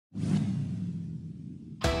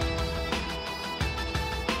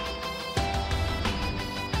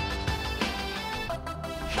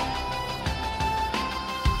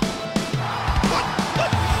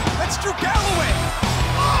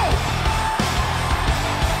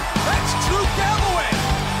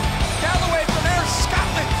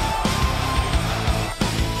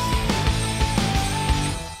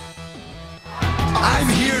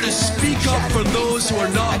who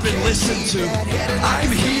are not been listened to.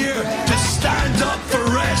 I'm here to stand up for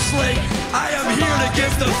wrestling. I am here to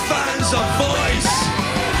give the fans a voice.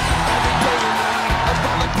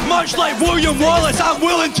 Much like William Wallace, I'm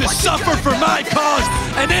willing to suffer for my cause.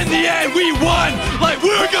 And in the end, we won like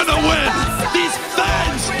we're gonna win. These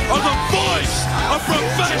fans are the voice of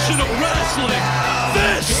professional wrestling.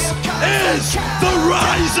 This is The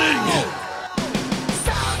Rising.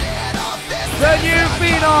 The new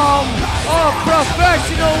phenom of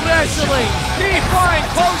professional wrestling. Defying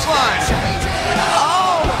clothesline.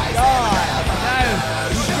 Oh my God. Now,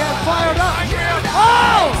 he's getting fired up.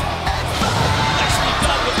 Oh! Nicely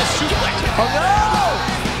done with the suplex. Oh no!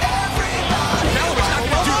 Galloway's not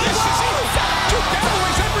going to do this, is he?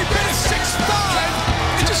 Galloway's every bit of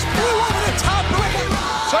 6'5". He just flew over the top rope.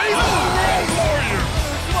 Save the World Warrior.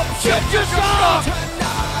 Get yourself!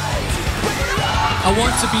 I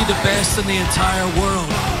want to be the best in the entire world.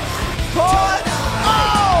 God!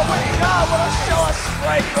 Oh my God, what a show of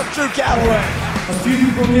strength from Drew Galloway! A few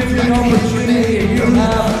people give you an opportunity and you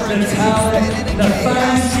have the talent, the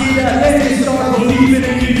fans see that, they start believing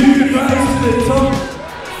in you, you can rise to the top.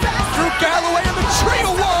 Drew Galloway in the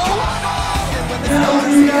trio wall. Now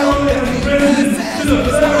Drew Galloway has risen to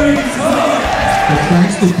the very top. But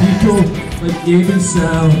thanks to people like Gabe and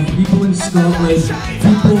Sal, people in Scotland,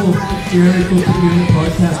 people like Jericho putting in the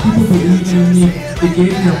podcast, people believing in me, they gave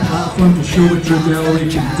me a platform to show what Drew Galloway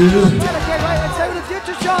can do.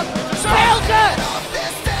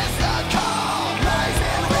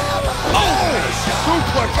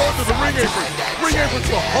 Suplex onto the ring apron. Ring apron's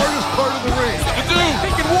the hardest part of the ring to do.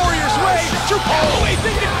 Thinking Warrior's way. Drew Galloway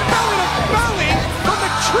thinking belly to belly from the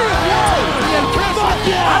trio wall.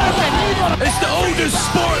 It's the oldest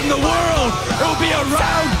sport in the world. It will be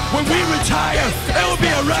around when we retire. It will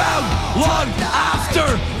be around long after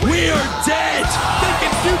we are dead.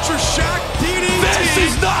 Thinking future Shaq, DDT. This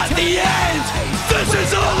is not the end. This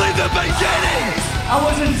is only the beginning. I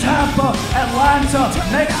was in Tampa, Atlanta,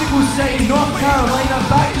 Mexico City, North Carolina,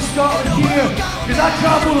 back to Scotland here, because I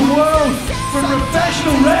travel the world for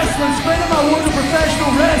professional wrestling, spreading my word of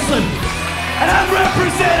professional wrestling. And I'm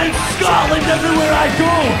representing Scotland everywhere I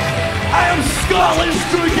go. I am Scotland's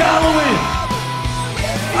Drew Galloway.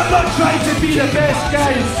 I'm not trying to be the best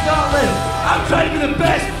guy in Scotland. I'm trying to be the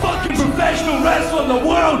best fucking professional wrestler in the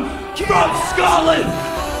world from Scotland.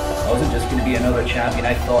 I wasn't just going to be another champion.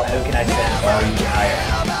 I thought, how can I set the bar even higher?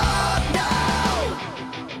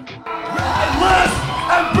 I live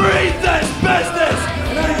and breathe this business,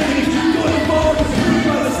 and I'm going to keep going forward to prove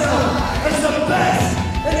myself as the best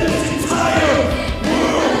in this entire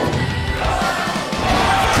world.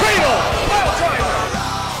 Cradle, pile driver.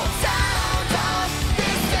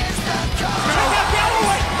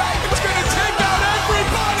 Galloway, it's going to take out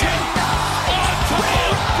everybody. On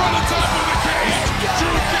top, from the top of the cage,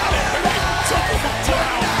 Drew Galloway took him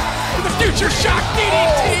down. For the future Shock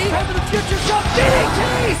DDT. Time for the future shock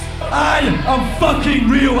DDT! I am fucking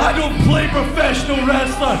real. I don't play professional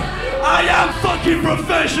wrestling. I am fucking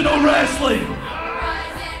professional wrestling.